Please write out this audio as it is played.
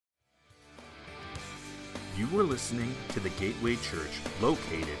You are listening to the Gateway Church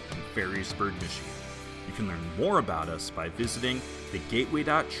located in Ferrysburg, Michigan. You can learn more about us by visiting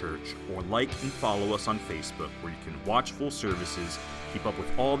thegateway.church or like and follow us on Facebook, where you can watch full services, keep up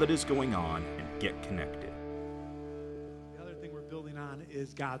with all that is going on, and get connected. The other thing we're building on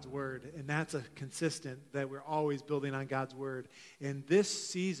is God's Word, and that's a consistent that we're always building on God's Word. And this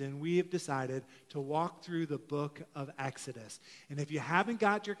season, we have decided to walk through the book of Exodus. And if you haven't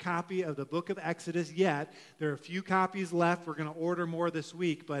got your copy of the book of Exodus yet, there are a few copies left. We're going to order more this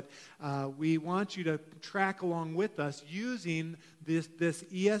week, but we want you to track along with us using this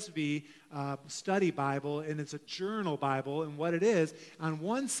ESV study Bible, and it's a journal Bible. And what it is, on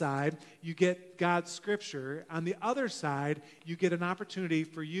one side, you get God's Scripture. On the other side, you get an opportunity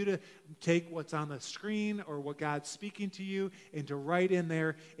for you to take what's on the screen or what God's speaking to you and to write in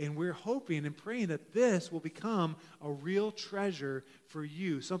there. And we're hoping and praying that this will become a real treasure for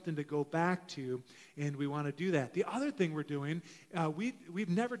you, something to go back to, and we want to do that. The other thing we're doing, we've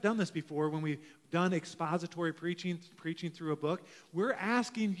never done this before when we've done expository preaching through a book. We're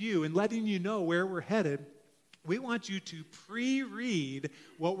asking you and letting you know where we're headed. We want you to pre-read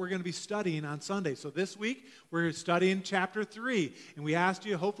what we're going to be studying on Sunday. So this week, we're studying chapter 3. And we asked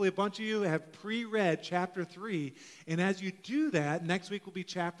you, hopefully a bunch of you have pre-read chapter 3. And as you do that, next week will be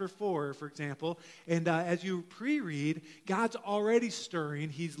chapter 4, for example. And as you pre-read, God's already stirring.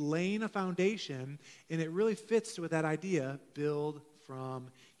 He's laying a foundation. And it really fits with that idea, build from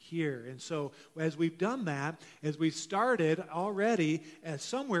here. And so as we've done that, as we've started already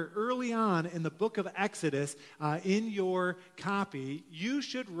somewhere early on in the book of Exodus, in your copy, you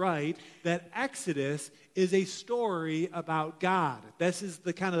should write that Exodus is a story about God. This is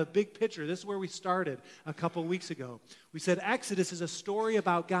the kind of the big picture. This is where we started a couple weeks ago. We said Exodus is a story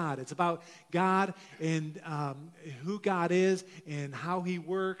about God. It's about God and who God is and how He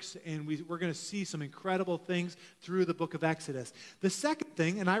works, and we're going to see some incredible things through the book of Exodus. The second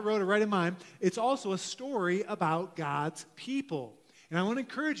thing, and I wrote it right in mine, it's also a story about God's people. And I want to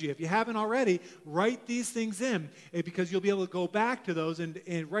encourage you, if you haven't already, write these things in, because you'll be able to go back to those and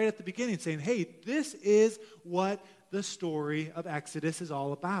right at the beginning saying, hey, this is what the story of Exodus is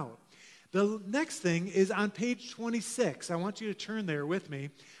all about. The next thing is on page 26. I want you to turn there with me.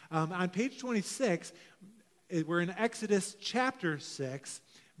 On page 26, we're in Exodus chapter 6.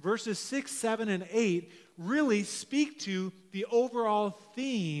 Verses 6, 7, and 8 really speak to the overall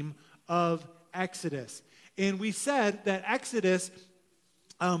theme of Exodus. And we said that Exodus,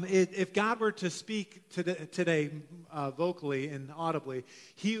 if God were to speak today vocally and audibly,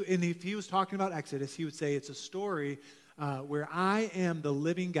 if he was talking about Exodus, he would say it's a story where I am the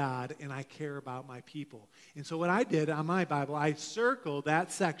living God and I care about my people. And so what I did on my Bible, I circled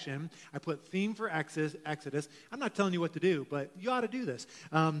that section. I put theme for Exodus. I'm not telling you what to do, but you ought to do this.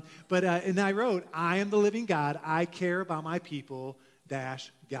 And I wrote, I am the living God. I care about my people,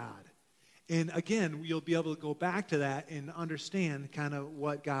 God. And again, you'll be able to go back to that and understand kind of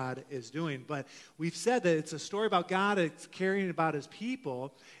what God is doing. But we've said that it's a story about God, it's caring about His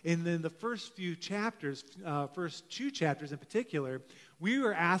people. And then the first few chapters, first 2 chapters in particular, we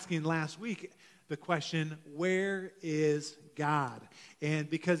were asking last week the question, where is God? And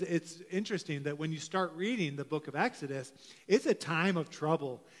because it's interesting that when you start reading the book of Exodus, it's a time of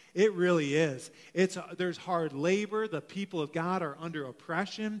trouble. It really is. There's hard labor. The people of God are under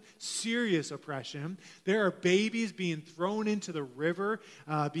oppression, serious oppression. There are babies being thrown into the river,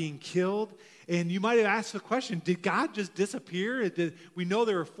 being killed. And you might have asked the question, did God just disappear? We know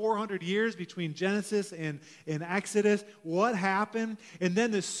there were 400 years between Genesis and Exodus. What happened? And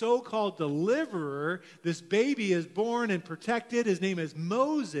then this so-called deliverer, this baby is born and protected. His name is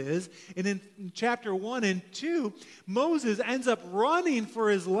Moses. And in chapter 1 and 2, Moses ends up running for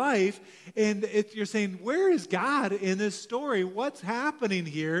his life. And you're saying, where is God in this story? What's happening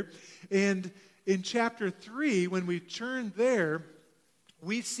here? And in chapter 3, when we turn there,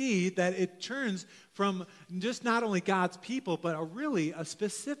 we see that it turns from just not only God's people, but a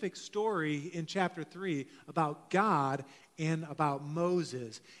specific story in chapter 3 about God and about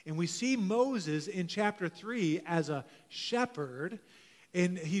Moses. And we see Moses in chapter 3 as a shepherd,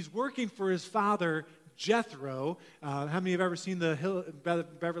 and he's working for his father, Jethro. How many have ever seen the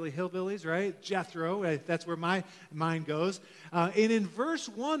Beverly Hillbillies, right? Jethro, that's where my mind goes. And in verse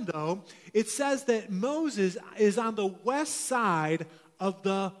 1, though, it says that Moses is on the west side of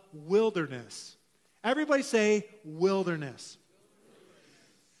the wilderness. Everybody say wilderness.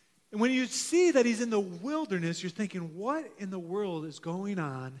 And when you see that he's in the wilderness, you're thinking, what in the world is going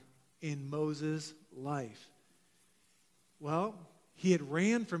on in Moses' life? Well, he had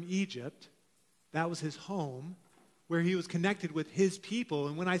ran from Egypt. That was his home. where he was connected with his people.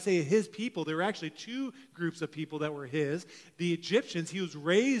 And when I say his people, there were actually two groups of people that were his. The Egyptians, he was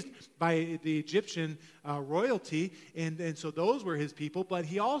raised by the Egyptian royalty, and so those were his people. But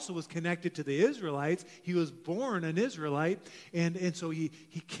he also was connected to the Israelites. He was born an Israelite, and so he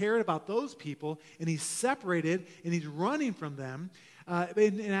cared about those people, and he's separated, and he's running from them.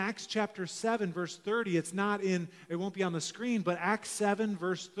 In Acts chapter 7, verse 30, it won't be on the screen, but Acts 7,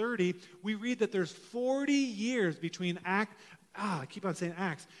 verse 30, we read that there's 40 years between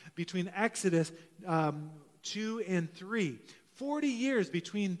between Exodus 2 and 3. 40 years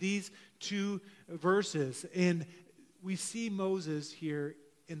between these two verses. And we see Moses here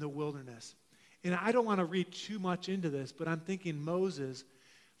in the wilderness. And I don't want to read too much into this, but I'm thinking Moses,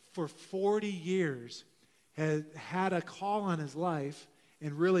 for 40 years, had a call on his life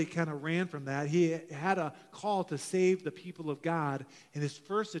and really kind of ran from that. He had a call to save the people of God, and his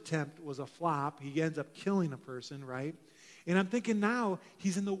first attempt was a flop. He ends up killing a person, right? And I'm thinking now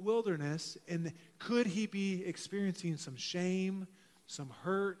he's in the wilderness, and could he be experiencing some shame, some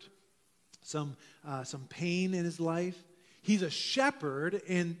hurt, some pain in his life? He's a shepherd,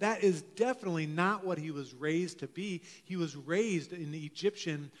 and that is definitely not what he was raised to be. He was raised in the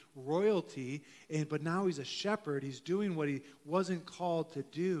Egyptian royalty, but now he's a shepherd. He's doing what he wasn't called to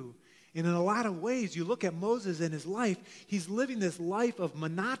do. And in a lot of ways, you look at Moses and his life, he's living this life of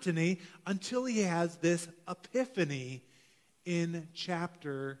monotony until he has this epiphany in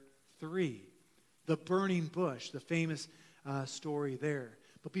chapter 3. The burning bush, the famous story there.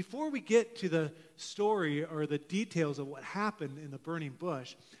 But before we get to the story or the details of what happened in the burning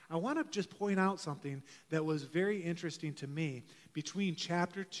bush, I want to just point out something that was very interesting to me between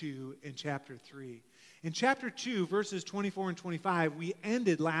chapter 2 and chapter 3. In chapter 2, verses 24 and 25, we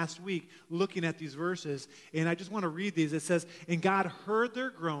ended last week looking at these verses, and I just want to read these. It says, "And God heard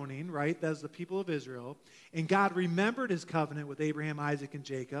their groaning," right? That's the people of Israel. "And God remembered his covenant with Abraham, Isaac, and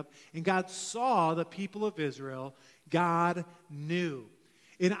Jacob. And God saw the people of Israel. God knew."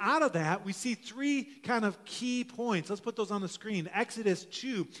 And out of that, we see three kind of key points. Let's put those on the screen. Exodus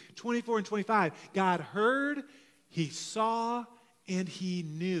 2, 24 and 25. God heard, he saw, and he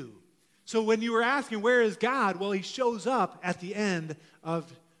knew. So when you were asking, where is God? Well, he shows up at the end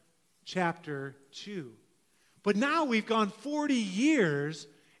of chapter 2. But now we've gone 40 years,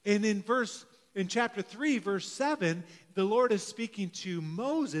 and in chapter 3, verse 7, the Lord is speaking to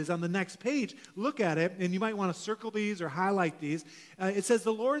Moses on the next page. Look at it, and you might want to circle these or highlight these. It says,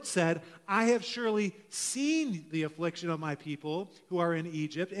 "The Lord said, I have surely seen the affliction of my people who are in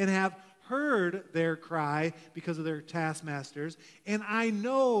Egypt, and have heard their cry because of their taskmasters, and I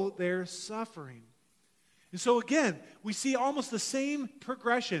know their suffering." And so again, we see almost the same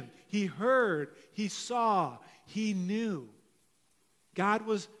progression. He heard, he saw, he knew. God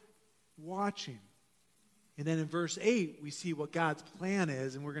was watching. And then in verse 8, we see what God's plan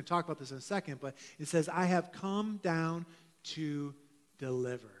is, and we're going to talk about this in a second, but it says, "I have come down to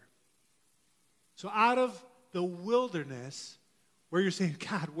deliver." So out of the wilderness, where you're saying,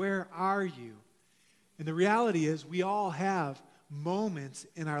 "God, where are you?" And the reality is, we all have moments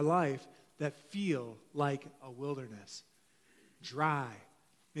in our life that feel like a wilderness. Dry.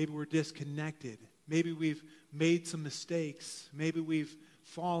 Maybe we're disconnected. Maybe we've made some mistakes. Maybe we've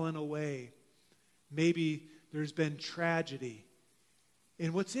fallen away. Maybe there's been tragedy.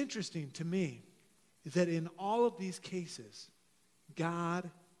 And what's interesting to me is that in all of these cases, God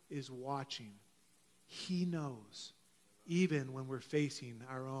is watching. He knows, even when we're facing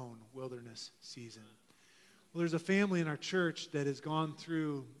our own wilderness season. Well, there's a family in our church that has gone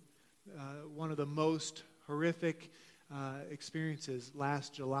through one of the most horrific experiences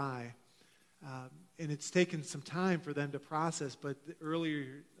last July. And it's taken some time for them to process, but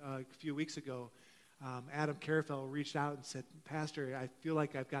earlier, a few weeks ago, Adam Carafell reached out and said, "Pastor, I feel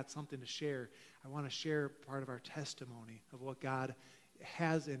like I've got something to share. I want to share part of our testimony of what God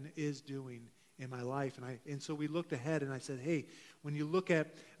has and is doing in my life." And so we looked ahead, and I said, "Hey, when you look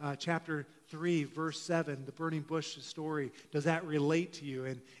at chapter 3, verse 7, the burning bush story, does that relate to you?"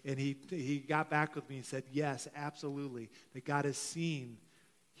 And he got back with me and said, "Yes, absolutely. That God has seen,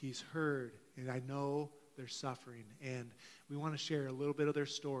 he's heard, and I know they're suffering." And we want to share a little bit of their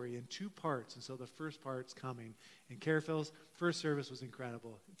story in two parts. And so the first part's coming. And Carafell's first service was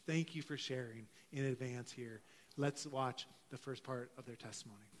incredible. Thank you for sharing in advance here. Let's watch the first part of their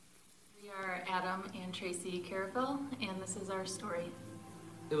testimony. We are Adam and Tracy Carafell, and this is our story.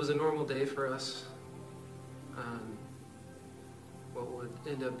 It was a normal day for us. What would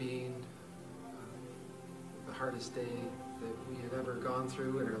end up being the hardest day that we had ever gone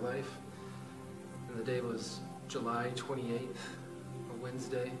through in our life. And the day was July 28th, a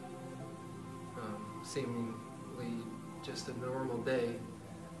Wednesday. Seemingly basically just a normal day.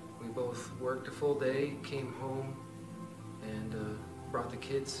 We both worked a full day, came home, and brought the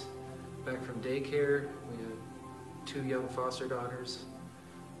kids back from daycare. We had 2 young foster daughters.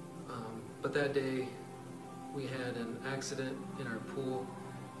 But that day, we had an accident in our pool,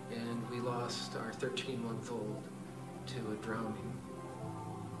 and we lost our 13-month-old to a drowning.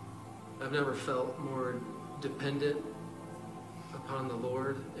 I've never felt more dependent upon the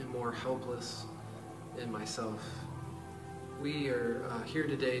Lord and more helpless in myself. We are here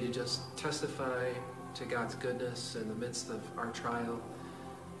today to just testify to God's goodness in the midst of our trial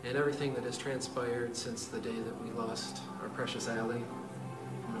and everything that has transpired since the day that we lost our precious Allie.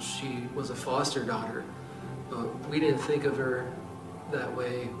 She was a foster daughter, but we didn't think of her that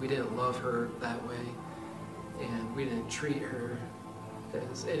way. We didn't love her that way, and we didn't treat her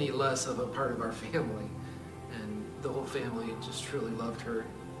as any less of a part of our family. And the whole family just truly loved her,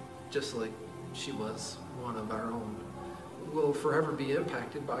 just like she was one of our own. We'll forever be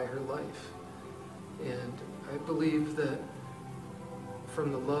impacted by her life. And I believe that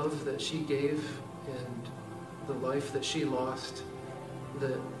from the love that she gave and the life that she lost,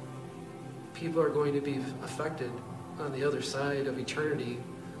 that people are going to be affected on the other side of eternity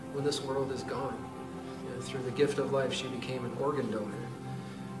when this world is gone. Through the gift of life, she became an organ donor.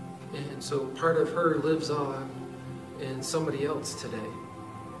 And so part of her lives on in somebody else today.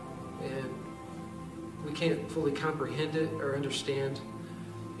 And we can't fully comprehend it or understand,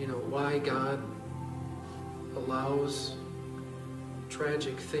 why God allows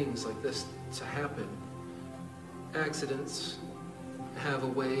tragic things like this to happen. Accidents have a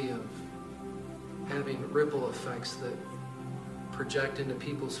way of having ripple effects that project into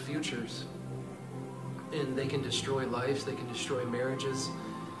people's futures, and they can destroy lives, they can destroy marriages,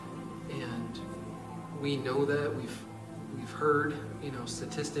 and we know that. We've heard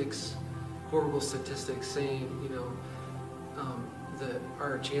statistics, horrible statistics saying that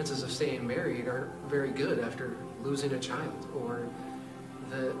our chances of staying married aren't very good after losing a child, or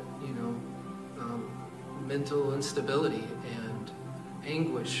that mental instability and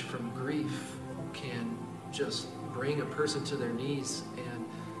anguish from grief can just bring a person to their knees and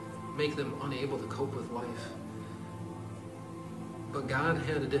make them unable to cope with life. But God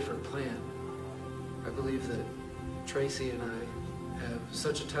had a different plan. I believe that Tracy and I have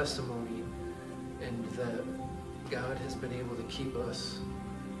such a testimony, and that God has been able to keep us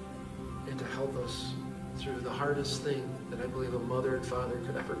and to help us through the hardest thing that I believe a mother and father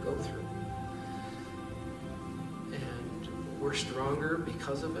could ever go through. And we're stronger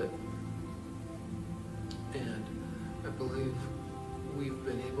because of it. And I believe we've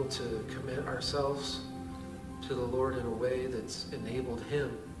been able to commit ourselves to the Lord in a way that's enabled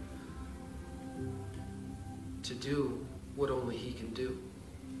Him to do what only He can do.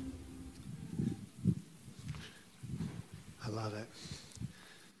 I love it.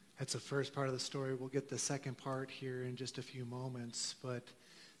 That's the first part of the story. We'll get the second part here in just a few moments. But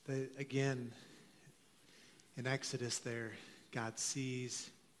again, in Exodus there, God sees,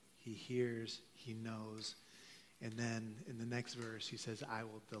 He hears, He knows. And then in the next verse, He says, I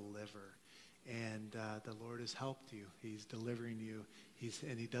will deliver. And the Lord has helped you. He's delivering you.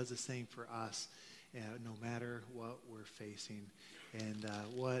 And He does the same for us, no matter what we're facing. And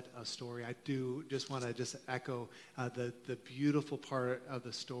what a story. I do just want to echo the beautiful part of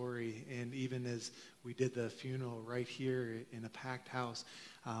the story. And even as we did the funeral right here in a packed house,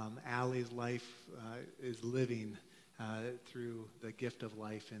 Allie's life is living through the gift of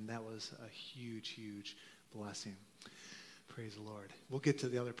life. And that was a huge, huge blessing. Praise the Lord. We'll get to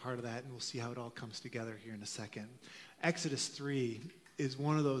the other part of that, and we'll see how it all comes together here in a second. Exodus 3 is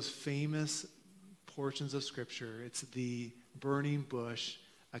one of those famous portions of Scripture. It's the burning bush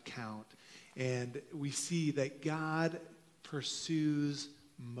account. And we see that God pursues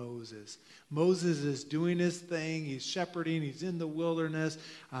Moses. Moses is doing his thing. He's shepherding. He's in the wilderness,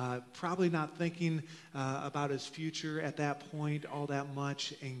 probably not thinking about his future at that point all that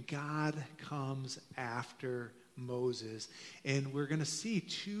much. And God comes after Moses. And we're going to see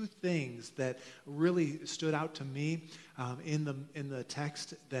two things that really stood out to me in the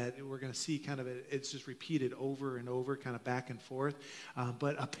text that we're going to see kind of, it's just repeated over and over, kind of back and forth.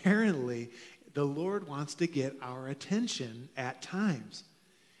 But apparently, the Lord wants to get our attention at times.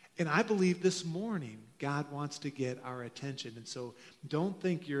 And I believe this morning, God wants to get our attention. And so don't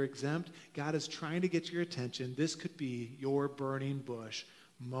think you're exempt. God is trying to get your attention. This could be your burning bush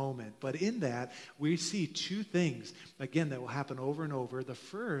moment. But in that, we see two things, again, that will happen over and over. The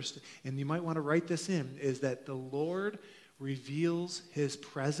first, and you might want to write this in, is that the Lord reveals His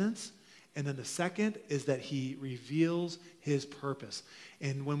presence And then the second is that he reveals his purpose.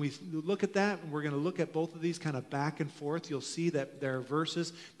 And when we look at that, we're going to look at both of these kind of back and forth. You'll see that there are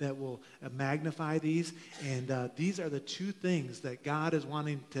verses that will magnify these. And these are the two things that God is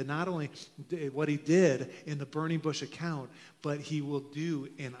wanting to not only do what he did in the burning bush account, but he will do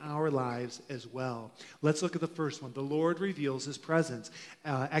in our lives as well. Let's look at the first one. The Lord reveals his presence.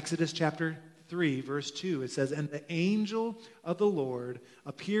 Exodus chapter 3, verse 2, it says, "And the angel of the Lord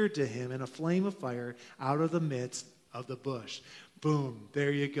appeared to him in a flame of fire out of the midst of the bush." Boom,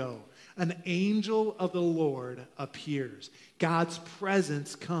 there you go. An angel of the Lord appears. God's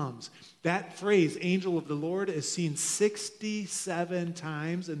presence comes. That phrase, angel of the Lord, is seen 67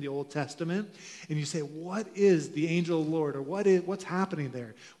 times in the Old Testament. And you say, what is the angel of the Lord? Or what's happening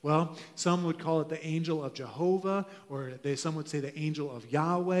there? Well, some would call it the angel of Jehovah, or some would say the angel of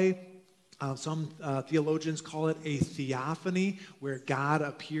Yahweh. Some theologians call it a theophany, where God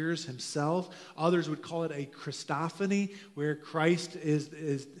appears himself. Others would call it a Christophany, where Christ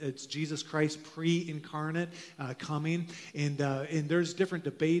it's Jesus Christ pre-incarnate coming. And there's different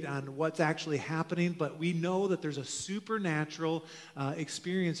debate on what's actually happening, but we know that there's a supernatural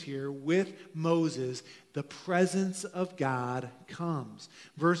experience here with Moses. The presence of God comes.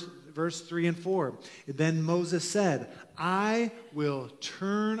 Verse 3 and 4. Then Moses said, "I will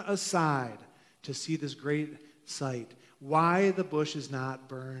turn aside to see this great sight, why the bush is not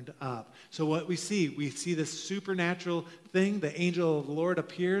burned up." So what we see this supernatural thing. The angel of the Lord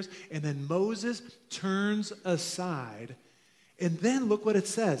appears, and then Moses turns aside. And then look what it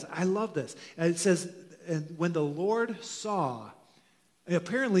says. I love this. It says, "And when the Lord saw,"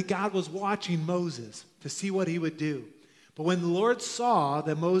 apparently God was watching Moses to see what he would do. But when the Lord saw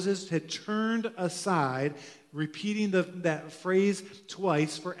that Moses had turned aside, repeating that phrase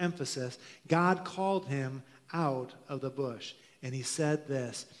twice for emphasis, God called him out of the bush. And he said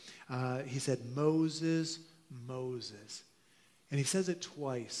this. He said, "Moses, Moses." And he says it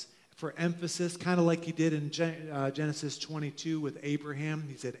twice for emphasis, kind of like he did in Genesis 22 with Abraham.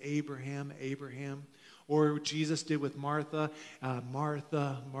 He said, "Abraham, Abraham." Or Jesus did with Martha,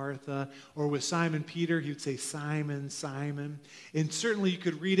 "Martha, Martha." Or with Simon Peter, he would say, "Simon, Simon." And certainly you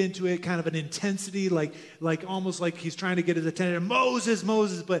could read into it kind of an intensity, like almost like he's trying to get his attention. "Moses,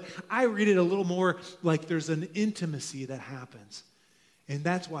 Moses." But I read it a little more like there's an intimacy that happens. And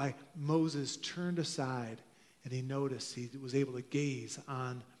that's why Moses turned aside and he noticed, he was able to gaze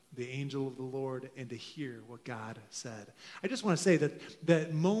on the angel of the Lord and to hear what God said. I just want to say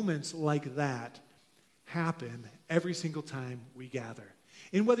that moments like that happen every single time we gather.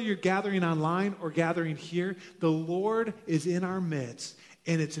 And whether you're gathering online or gathering here, the Lord is in our midst,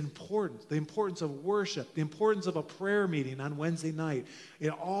 and it's important. The importance of worship, the importance of a prayer meeting on Wednesday night,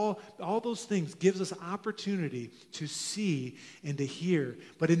 all those things gives us opportunity to see and to hear.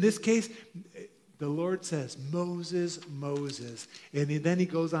 But in this case, the Lord says, "Moses, Moses." And then he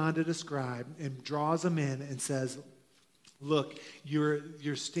goes on to describe and draws him in and says, "Look,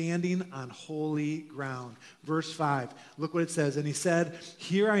 you're standing on holy ground." Verse 5, look what it says. "And he said,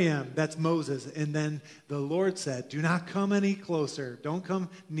 'Here I am.'" That's Moses. "And then the Lord said, 'Do not come any closer. Don't come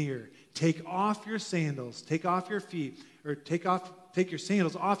near. Take off your sandals. Take off your feet. Or take your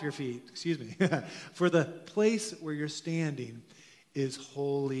sandals off your feet. Excuse me. For the place where you're standing is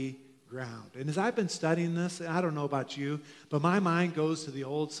holy ground.'" And as I've been studying this, I don't know about you, but my mind goes to the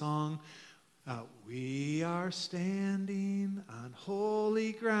old song, "We are standing on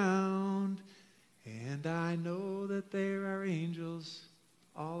holy ground, and I know that there are angels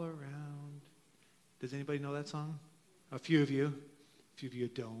all around." Does anybody know that song? A few of you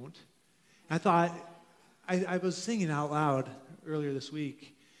don't. I thought, I was singing out loud earlier this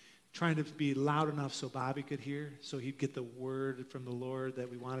week, trying to be loud enough so Bobby could hear, so he'd get the word from the Lord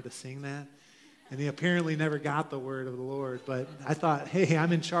that we wanted to sing that. And he apparently never got the word of the Lord, but I thought, hey,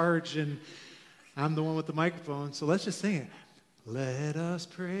 I'm in charge, and I'm the one with the microphone, so let's just sing it. "Let us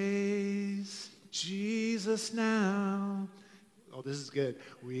praise Jesus now." Oh, this is good.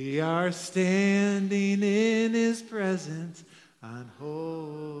 "We are standing in his presence on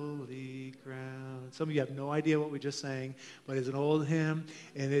holy ground." Some of you have no idea what we just sang, but it's an old hymn,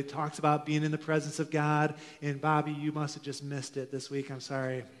 and it talks about being in the presence of God. And Bobby, you must have just missed it this week. I'm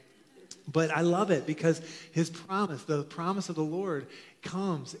sorry. But I love it because his promise, the promise of the Lord,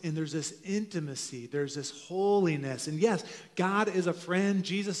 comes, and there's this intimacy, there's this holiness. And yes, God is a friend,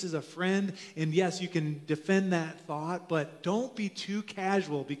 Jesus is a friend, and yes, you can defend that thought, but don't be too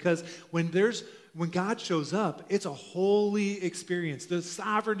casual, because when God shows up, it's a holy experience. The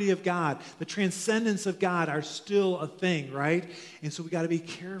sovereignty of God, the transcendence of God are still a thing, right? And so we got to be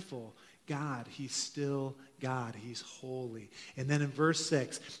careful. God. He's still God. He's holy. And then in verse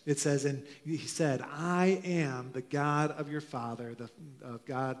 6, it says, and he said, I am the God of your father, the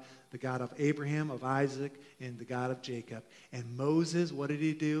God of Abraham, of Isaac, and the God of Jacob. And Moses, what did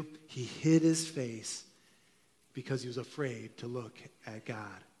he do? He hid his face because he was afraid to look at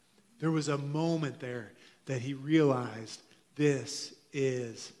God. There was a moment there that he realized this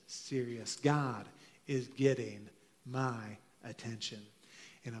is serious. God is getting my attention.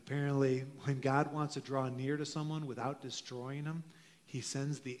 And apparently, when God wants to draw near to someone without destroying them, he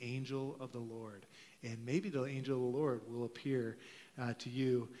sends the angel of the Lord. And maybe the angel of the Lord will appear to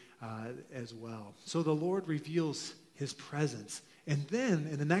you as well. So the Lord reveals his presence. And then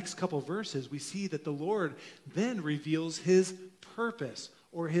in the next couple verses, we see that the Lord then reveals his purpose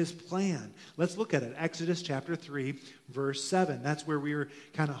or his plan. Let's look at it. Exodus chapter 3, verse 7. That's where we were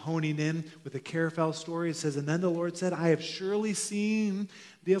kind of honing in with the Caravel story. It says, and then the Lord said, I have surely seen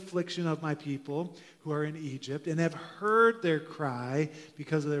the affliction of my people who are in Egypt, and have heard their cry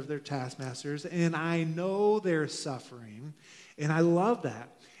because of their taskmasters, and I know their suffering. And I love that.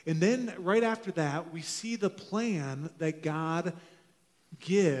 And then right after that, we see the plan that God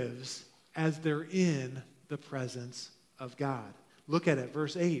gives as they're in the presence of God. Look at it,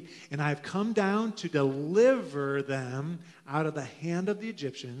 verse 8. And I have come down to deliver them out of the hand of the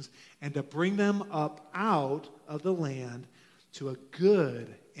Egyptians and to bring them up out of the land to a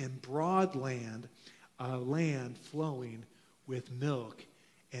good and broad land, a land flowing with milk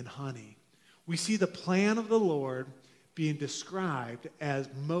and honey. We see the plan of the Lord being described as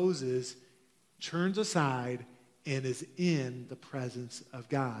Moses turns aside and is in the presence of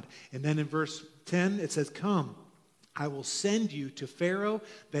God. And then in verse 10, it says, come, I will send you to Pharaoh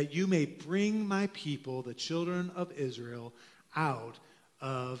that you may bring my people, the children of Israel, out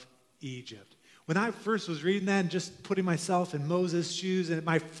of Egypt. When I first was reading that and just putting myself in Moses' shoes, and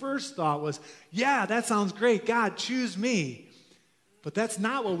my first thought was, yeah, that sounds great. God, choose me. But that's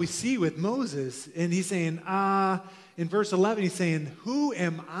not what we see with Moses. And he's saying, in verse 11, he's saying, who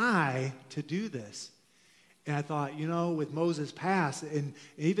am I to do this? And I thought, with Moses' past, and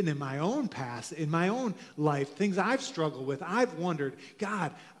even in my own past, in my own life, things I've struggled with, I've wondered,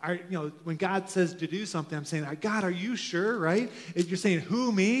 God, when God says to do something, I'm saying, God, are you sure, right? If you're saying,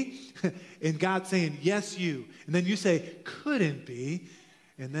 who, me? And God's saying, yes, you. And then you say, couldn't be.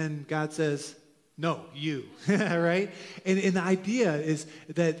 And then God says, no, you, right? And the idea is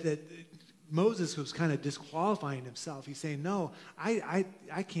that Moses was kind of disqualifying himself. He's saying, no, I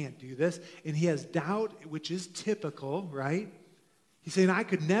can't do this. And he has doubt, which is typical, right? He's saying, I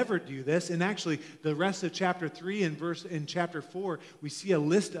could never do this. And actually, the rest of chapter 3 and in chapter 4, we see a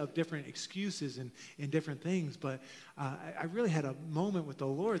list of different excuses and different things. But I really had a moment with the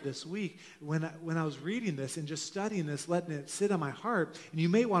Lord this week when I was reading this and just studying this, letting it sit on my heart. And you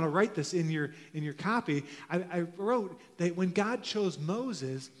may want to write this in your copy. I wrote that when God chose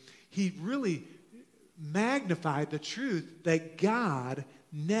Moses, he really magnified the truth that God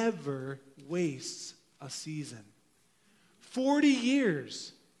never wastes a season. 40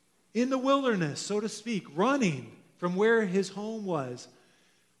 years in the wilderness, so to speak, running from where his home was.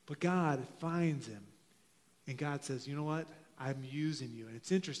 But God finds him. And God says, you know what? I'm using you. And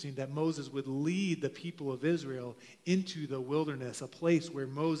it's interesting that Moses would lead the people of Israel into the wilderness, a place where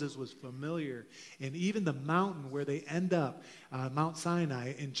Moses was familiar. And even the mountain where they end up, Mount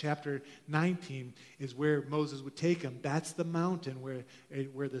Sinai in chapter 19, is where Moses would take them. That's the mountain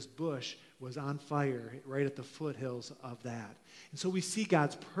where this bush was on fire, right at the foothills of that. And so we see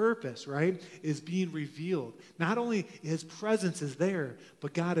God's purpose, right, is being revealed. Not only his presence is there,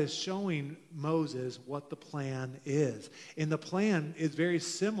 but God is showing Moses what the plan is. And the plan is very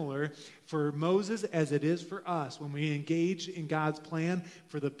similar for Moses as it is for us. When we engage in God's plan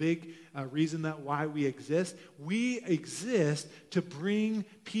for the big reason that why we exist to bring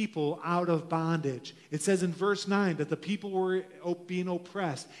people out of bondage. It says in verse 9 that the people were being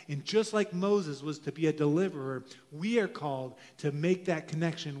oppressed. And just like Moses was to be a deliverer, we are called to make that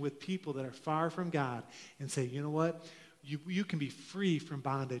connection with people that are far from God and say, you know what? You can be free from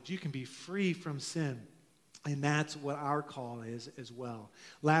bondage. You can be free from sin. And that's what our call is as well.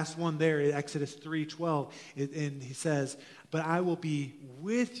 Last one there, Exodus 3:12, and he says, but I will be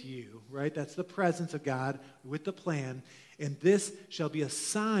with you, right? That's the presence of God with the plan. And this shall be a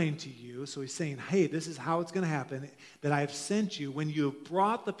sign to you. So he's saying, hey, this is how it's going to happen, that I have sent you. When you have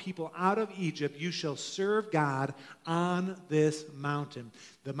brought the people out of Egypt, you shall serve God on this mountain.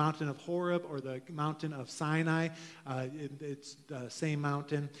 The mountain of Horeb or the mountain of Sinai, it's the same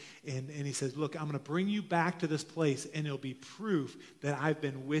mountain. And he says, look, I'm going to bring you back to this place, and it'll be proof that I've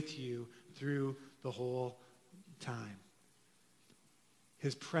been with you through the whole time.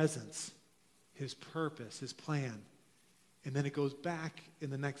 His presence his purpose, his plan. And then it goes back in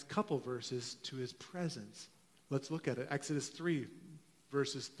the next couple verses to his presence. Let's look at it. Exodus 3,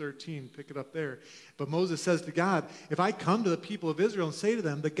 verses 13. Pick it up there. But Moses says to God, if I come to the people of Israel and say to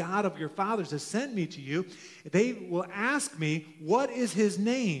them, the God of your fathers has sent me to you, they will ask me, what is his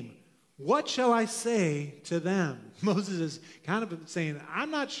name? What shall I say to them? Moses is kind of saying, I'm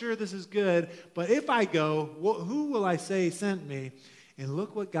not sure this is good, but if I go, who will I say sent me? And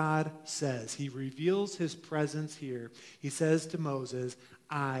look what God says. He reveals his presence here. He says to Moses,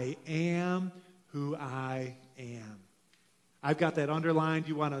 I am who I am. I've got that underlined.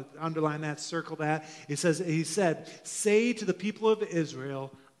 You want to underline that, circle that. He said, say to the people of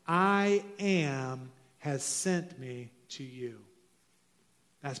Israel, I am has sent me to you.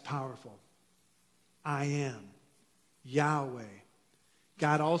 That's powerful. I am Yahweh.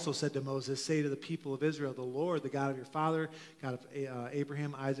 God also said to Moses, say to the people of Israel, the Lord, the God of your father, God of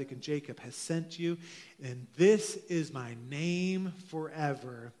Abraham, Isaac, and Jacob, has sent you. And this is my name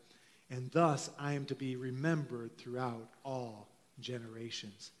forever. And thus I am to be remembered throughout all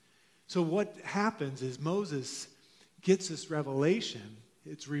generations. So what happens is Moses gets this revelation.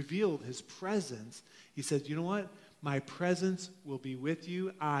 It's revealed his presence. He says, you know what? My presence will be with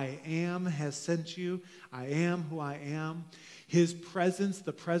you. I am has sent you. I am who I am. His presence,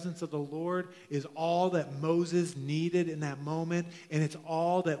 the presence of the Lord, is all that Moses needed in that moment, and it's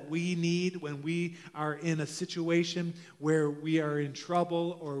all that we need when we are in a situation where we are in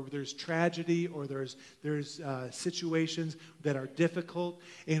trouble, or there's tragedy, or there's situations that are difficult.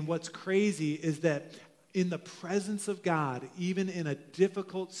 And what's crazy is that in the presence of God, even in a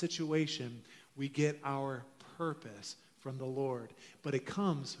difficult situation, we get our purpose from the Lord. But it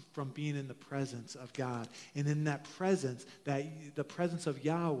comes from being in the presence of God. And in that presence, the presence of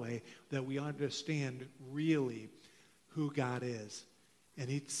Yahweh, that we understand really who God is. And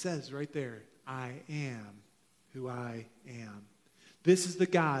he says right there, I am who I am. This is the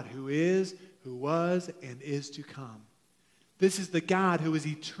God who is, who was, and is to come. This is the God who is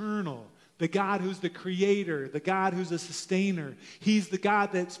eternal. The God who's the creator, the God who's a sustainer. He's the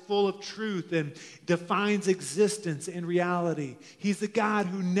God that's full of truth and defines existence and reality. He's the God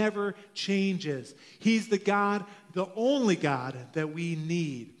who never changes. He's the God, the only God that we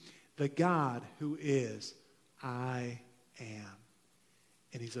need. The God who is, I am.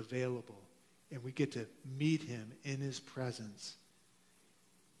 And he's available. And we get to meet him in his presence.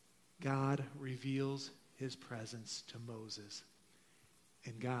 God reveals his presence to Moses.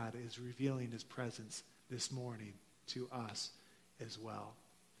 And God is revealing his presence this morning to us as well.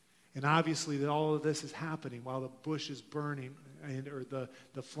 And obviously all of this is happening while the bush is burning, or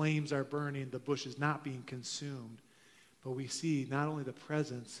the flames are burning, the bush is not being consumed. But we see not only the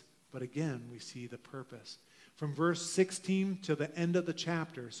presence, but again, we see the purpose. From verse 16 to the end of the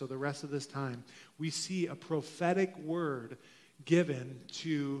chapter, so the rest of this time, we see a prophetic word given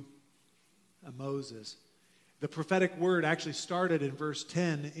to Moses. The prophetic word actually started in verse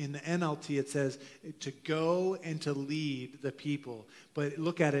 10. In the NLT, it says to go and to lead the people. But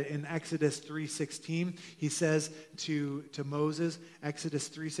look at it in Exodus 3:16. He says to Moses, Exodus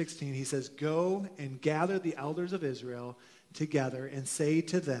 3:16, he says, go and gather the elders of Israel together and say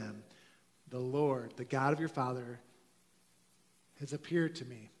to them, the Lord, the God of your father, has appeared to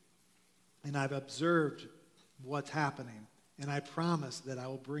me. And I've observed what's happening. And I promise that I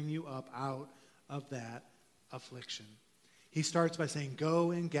will bring you up out of that affliction. He starts by saying,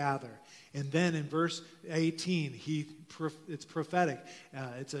 go and gather. And then in verse 18, it's prophetic.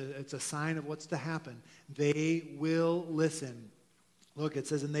 It's a sign of what's to happen. They will listen. Look, it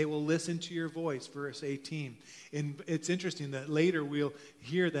says, and they will listen to your voice, verse 18. And it's interesting that later we'll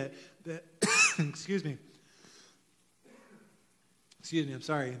hear that excuse me, I'm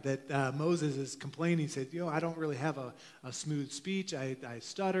sorry, that Moses is complaining. He said, I don't really have a smooth speech. I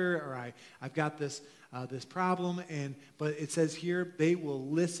stutter, or I've got this problem. But it says here, they will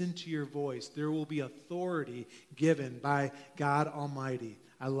listen to your voice. There will be authority given by God Almighty.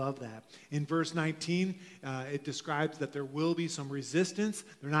 I love that. In verse 19, it describes that there will be some resistance.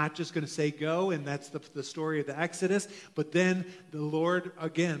 They're not just going to say go, and that's the story of the Exodus. But then the Lord,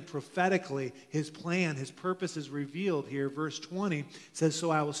 again, prophetically, his plan, his purpose is revealed here. Verse 20 says, so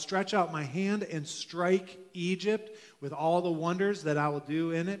I will stretch out my hand and strike Egypt with all the wonders that I will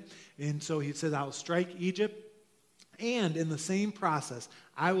do in it. And so he says, I will strike Egypt. And in the same process,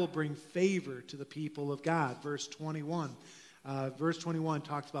 I will bring favor to the people of God. Verse 21. Verse 21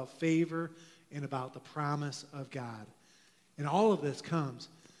 talks about favor and about the promise of God. And all of this comes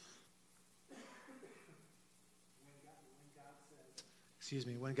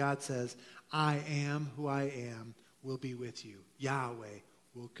when God says, I am who I am will be with you. Yahweh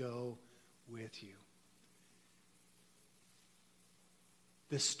will go with you.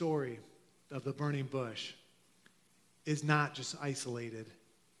 This story of the burning bush is not just isolated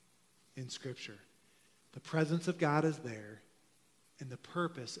in Scripture. The presence of God is there, and the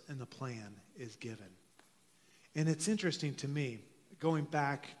purpose and the plan is given. And it's interesting to me, going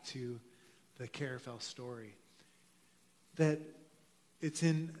back to the Carafel story, that it's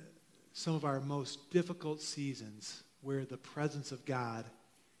in some of our most difficult seasons where the presence of God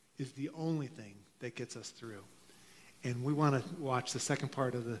is the only thing that gets us through. And we want to watch the second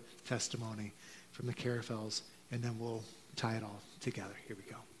part of the testimony from the Carafels, and then we'll tie it all together. Here we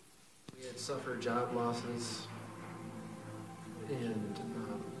go. We had suffered job losses, and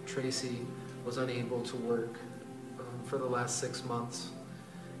Tracy was unable to work for the last 6 months.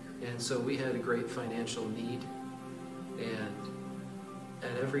 And so we had a great financial need. And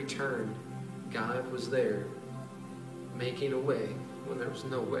at every turn, God was there making a way when there was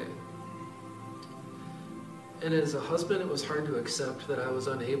no way. And as a husband, it was hard to accept that I was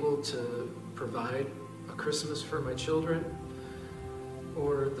unable to provide a Christmas for my children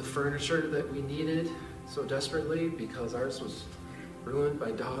or the furniture that we needed so desperately, because ours was ruined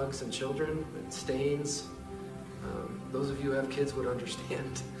by dogs and children and stains. Those of you who have kids would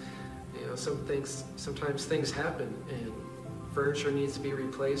understand. You know, sometimes things happen and furniture needs to be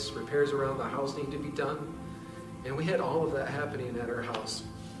replaced, repairs around the house need to be done. And we had all of that happening at our house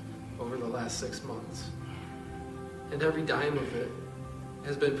over the last 6 months. And every dime of it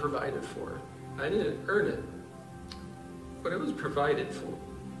has been provided for. I didn't earn it, but it was provided for.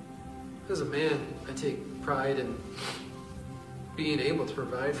 As a man, I take pride in being able to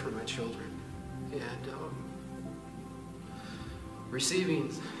provide for my children. And receiving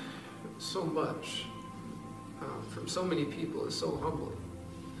so much from so many people is so humbling.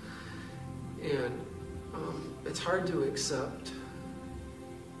 And it's hard to accept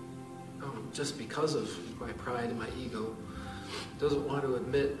just because of my pride and my ego. Doesn't want to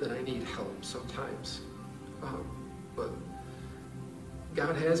admit that I need help sometimes. But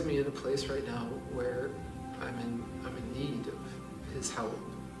God has me in a place right now where I'm in need of His help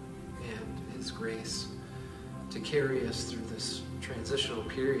and His grace to carry us through this transitional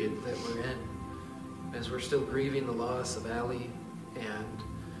period that we're in, as we're still grieving the loss of Allie and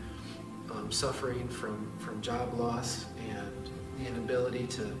suffering from job loss and the inability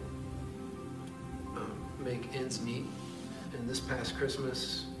to make ends meet. And this past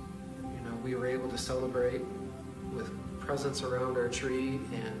Christmas, we were able to celebrate with presents around our tree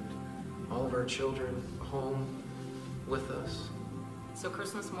and all of our children home with us. So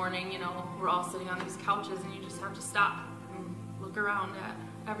Christmas morning, we're all sitting on these couches and you just have to stop and look around at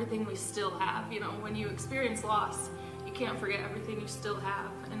everything we still have. When you experience loss, you can't forget everything you still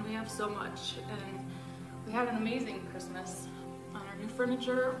have, and we have so much. And we had an amazing Christmas on our new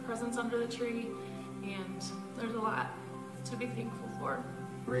furniture, presents under the tree, and there's a lot to be thankful for.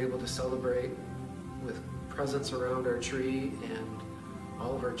 We're able to celebrate with presents around our tree and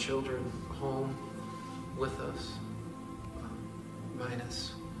all of our children home with us,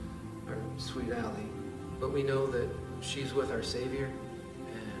 minus our sweet Allie. But we know that she's with our Savior,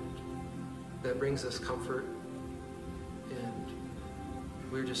 and that brings us comfort. And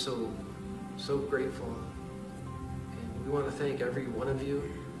we're just so grateful. And we want to thank every one of you,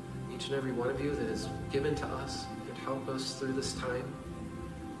 each and every one of you that has given to us and helped us through this time.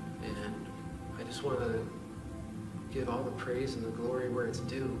 And I just want to give all the praise and the glory where it's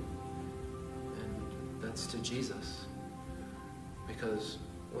due, and that's to Jesus. Because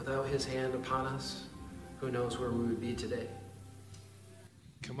without His hand upon us, who knows where we would be today.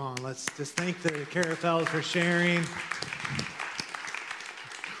 Come on, let's just thank the Carafels for sharing.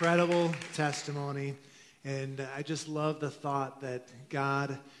 Incredible testimony. And I just love the thought that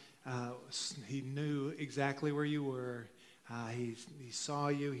God, He knew exactly where you were. He saw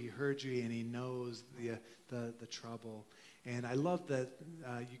you, He heard you, and He knows the trouble. And I love that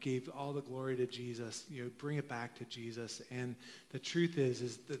you gave all the glory to Jesus. Bring it back to Jesus. And the truth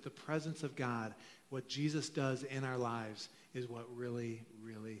is that the presence of God, what Jesus does in our lives, is what really,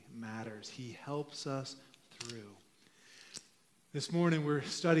 really matters. He helps us through. This morning we're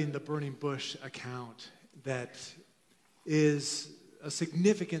studying the burning bush account that is a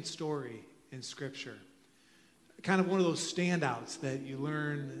significant story in Scripture. Kind of one of those standouts that you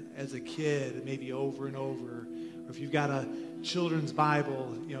learn as a kid, maybe over and over. Or if you've got a children's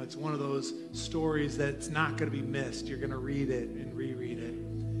Bible, it's one of those stories that's not going to be missed. You're going to read it and reread it.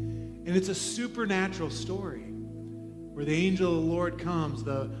 And it's a supernatural story where the angel of the Lord comes,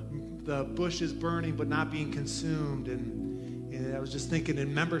 the bush is burning but not being consumed, and And I was just thinking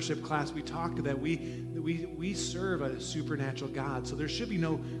in membership class, we talked that we serve a supernatural God. So there should be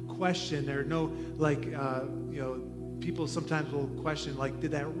no question. There are no, people sometimes will question,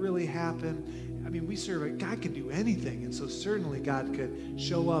 did that really happen? I mean, we serve God can do anything. And so certainly God could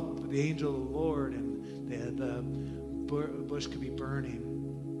show up, the angel of the Lord, and the bush could be burning.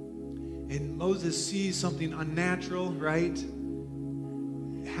 And Moses sees something unnatural, right,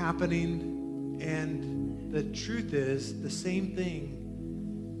 happening. And the truth is, the same thing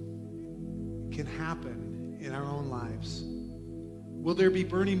can happen in our own lives. Will there be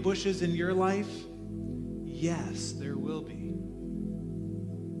burning bushes in your life? Yes, there will be.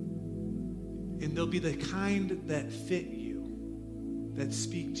 And they'll be the kind that fit you, that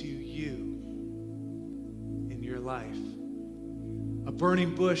speak to you in your life. A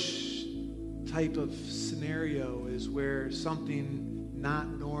burning bush type of scenario is where something not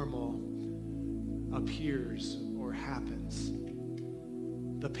normal appears or happens.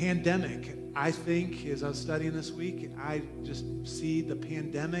 The pandemic, I think, as I was studying this week, I just see the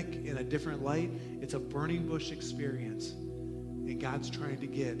pandemic in a different light. It's a burning bush experience, and God's trying to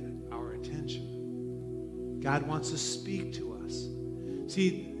get our attention. God wants to speak to us.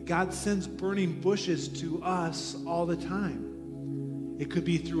 See, God sends burning bushes to us all the time. It could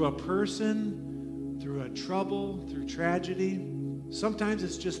be through a person, through a trouble, through tragedy. Sometimes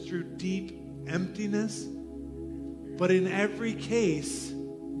it's just through deep emptiness. But in every case,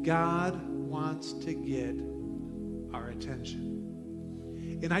 God wants to get our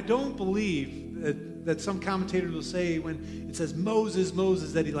attention. And I don't believe that some commentators will say when it says Moses,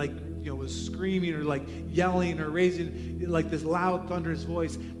 that he was screaming or yelling or raising this loud thunderous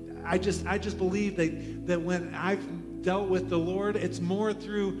voice. I just believe that when I've dealt with the Lord, it's more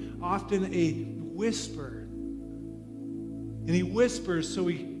through often a whisper. And he whispers, so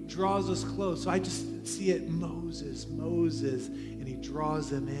he draws us close. So I just see it, Moses, and he draws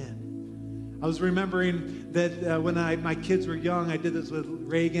them in. I was remembering that when my kids were young, I did this with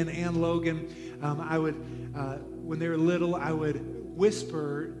Reagan and Logan. I would, when they were little, I would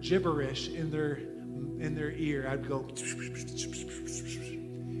whisper gibberish in their ear. I'd go,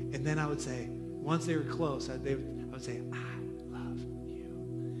 and then I would say, once they were close, I would say, I love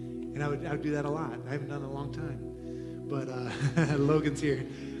you. And I would do that a lot. I haven't done it in a long time. But Logan's here.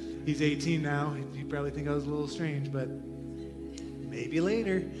 He's 18 now. He'd probably think I was a little strange, but maybe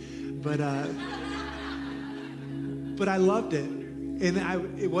later. But I loved it. And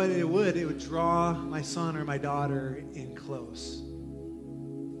it would draw my son or my daughter in close.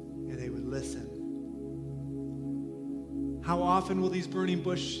 And they would listen. How often will these burning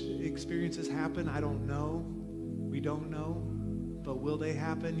bush experiences happen? I don't know. We don't know. But will they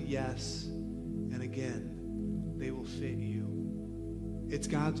happen? Yes. And again, they will fit you. It's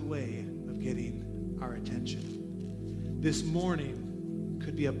God's way of getting our attention. This morning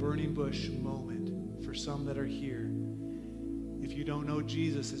could be a burning bush moment for some that are here. If you don't know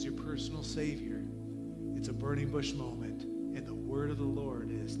Jesus as your personal Savior, it's a burning bush moment. And the word of the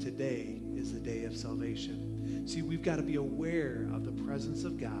Lord is, today is the day of salvation. See, we've got to be aware of the presence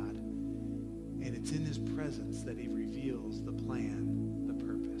of God. And it's in his presence that he reveals the plan, the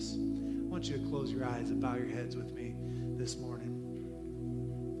purpose. I want you to close your eyes and bow your heads with me this morning.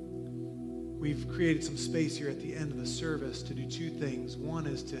 We've created some space here at the end of the service to do two things. One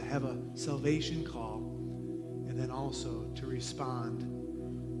is to have a salvation call, and then also to respond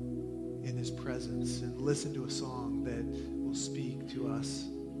in his presence and listen to a song that will speak to us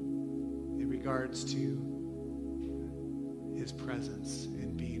in regards to his presence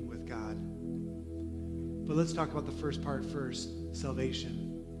and being with God. But let's talk about the first part first, salvation.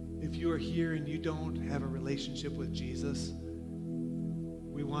 If you are here and you don't have a relationship with Jesus,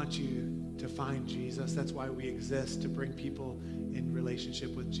 we want you to find Jesus. That's why we exist, to bring people in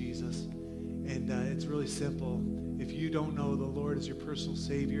relationship with Jesus. And it's really simple. If you don't know the Lord as your personal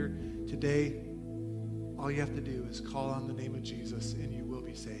Savior, today, all you have to do is call on the name of Jesus and you will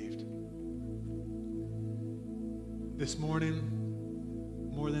be saved. This morning,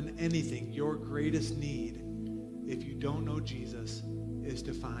 more than anything, your greatest need, if you don't know Jesus, is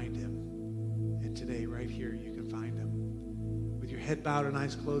to find him. And today, right here, you can find him. With your head bowed and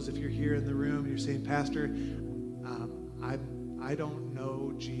eyes closed, if you're here in the room, you're saying, Pastor, I don't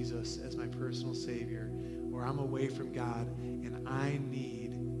know Jesus as my personal Savior, or I'm away from God, and I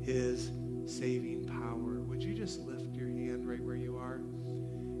need his saving power. Would you just lift your hand right where you are?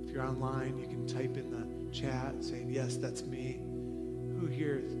 If you're online, you can type in the chat saying, yes, that's me. Who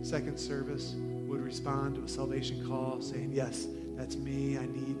here, second service, would respond to a salvation call saying, yes, that's me. I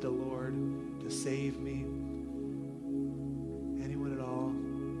need the Lord to save me. Anyone at all?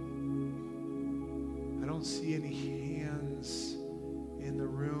 I don't see any hands. in the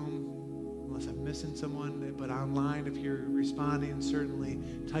room, unless I'm missing someone, but online, if you're responding, certainly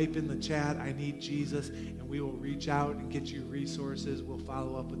type in the chat, "I need Jesus," and we will reach out and get you resources. We'll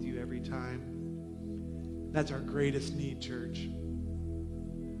follow up with you every time. That's our greatest need, church.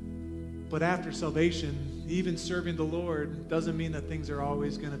 But after salvation, even serving the Lord doesn't mean that things are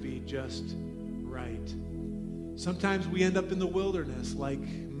always going to be just right. Sometimes we end up in the wilderness like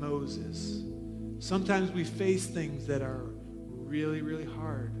Moses. Sometimes we face things that are really, really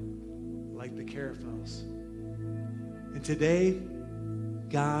hard, like the caraphels. And today,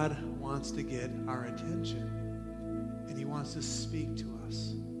 God wants to get our attention, and he wants to speak to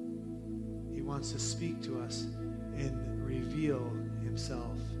us. He wants to speak to us and reveal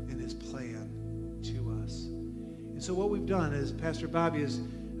himself and his plan to us. And so what we've done is Pastor Bobby has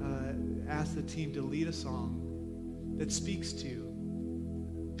asked the team to lead a song that speaks to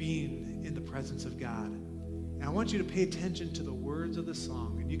being in the presence of God. And I want you to pay attention to the words of the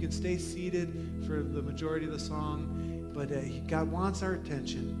song. And you can stay seated for the majority of the song, but God wants our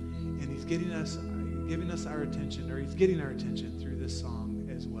attention, and he's giving us our attention, or he's getting our attention through this song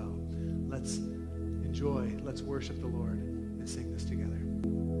as well. Let's enjoy, let's worship the Lord and sing this together.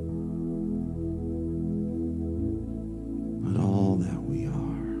 Let all that we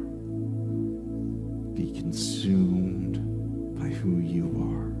are be consumed by who you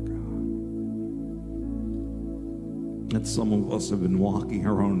are, God. That some of us have been walking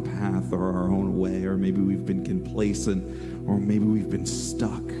our own path or our own way, or maybe we've been complacent, or maybe we've been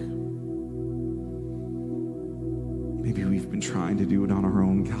stuck. Maybe we've been trying to do it on our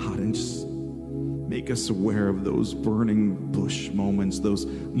own, God, and just make us aware of those burning bush moments, those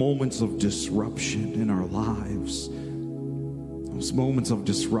moments of disruption in our lives, those moments of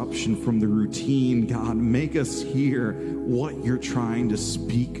disruption from the routine. God, make us hear what you're trying to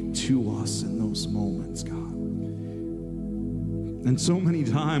speak to us in those moments, God. And so many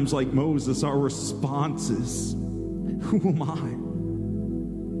times, like Moses, our response is, who am I?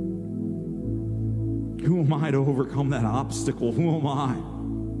 Who am I to overcome that obstacle? Who am I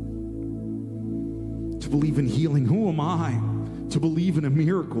to believe in healing? Who am I to believe in a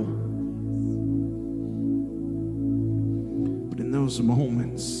miracle? But in those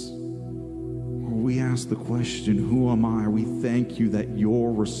moments where we ask the question, who am I? We thank you that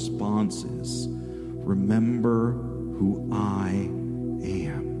your response is, remember who I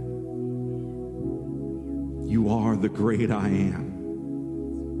am. You are the great I am.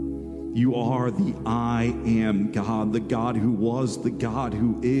 You are the I am God, the God who was, the God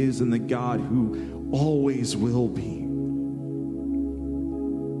who is, and the God who always will be.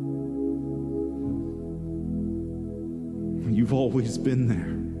 You've always been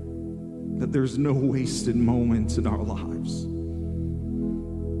there, that there's no wasted moments in our lives.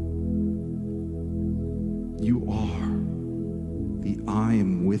 You are the I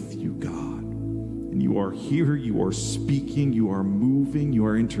am with you, God. And you are here, you are speaking, you are moving, you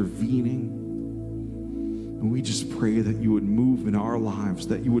are intervening. And we just pray that you would move in our lives,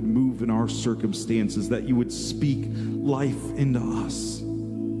 that you would move in our circumstances, that you would speak life into us.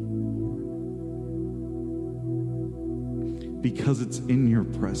 Because it's in your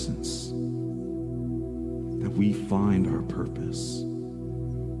presence that we find our purpose.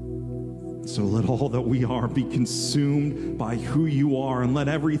 So let all that we are be consumed by who you are, and let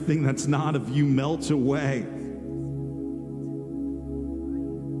everything that's not of you melt away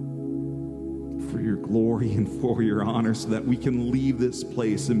for your glory and for your honor, so that we can leave this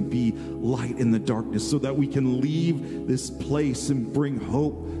place and be light in the darkness, so that we can leave this place and bring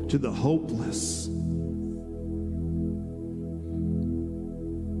hope to the hopeless.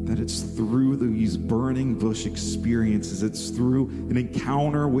 That it's through these burning bush experiences, it's through an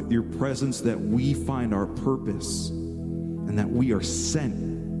encounter with your presence that we find our purpose, and that we are sent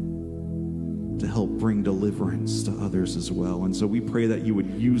to help bring deliverance to others as well. And so we pray that you would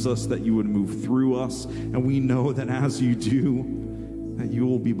use us, that you would move through us, and we know that as you do, that you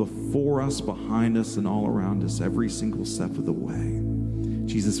will be before us, behind us, and all around us every single step of the way.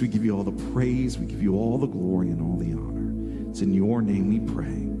 Jesus, we give you all the praise, we give you all the glory and all the honor. It's in your name we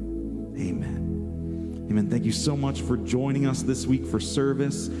pray. Amen. Amen. Thank you so much for joining us this week for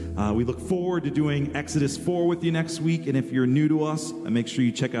service. We look forward to doing Exodus 4 with you next week. And if you're new to us, make sure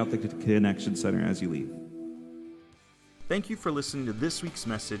you check out the Connection Center as you leave. Thank you for listening to this week's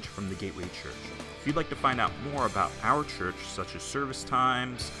message from the Gateway Church. If you'd like to find out more about our church, such as service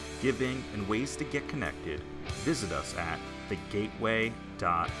times, giving, and ways to get connected, visit us at thegateway.church.